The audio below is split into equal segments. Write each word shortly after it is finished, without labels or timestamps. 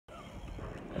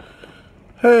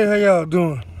Hey, how y'all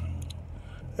doing?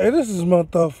 Hey, this is my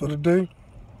thought for the day.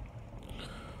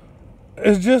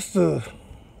 It's just a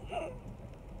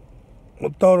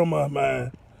thought on my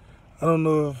mind. I don't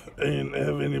know if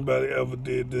anybody ever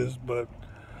did this, but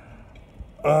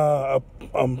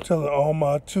I'm telling all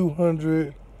my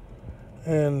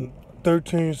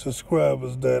 213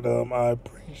 subscribers that I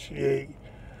appreciate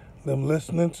them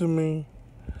listening to me.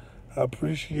 I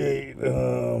appreciate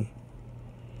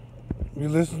you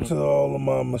listen to all of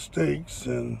my mistakes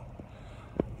and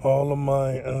all of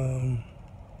my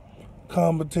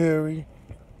commentary,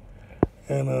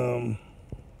 and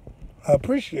I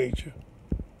appreciate you.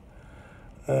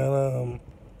 And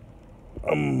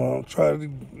I'm trying to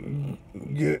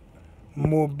get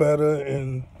more better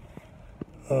in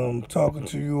talking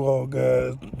to you all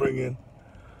guys, bringing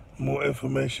more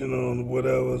information on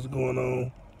whatever's going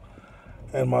on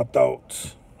and my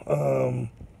thoughts.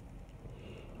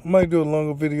 I might do a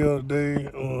longer video today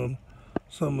on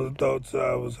some of the thoughts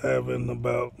I was having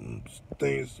about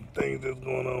things that's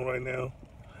going on right now.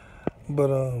 But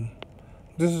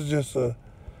this is just a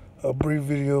brief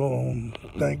video on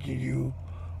thanking you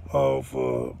all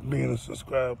for being a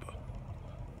subscriber.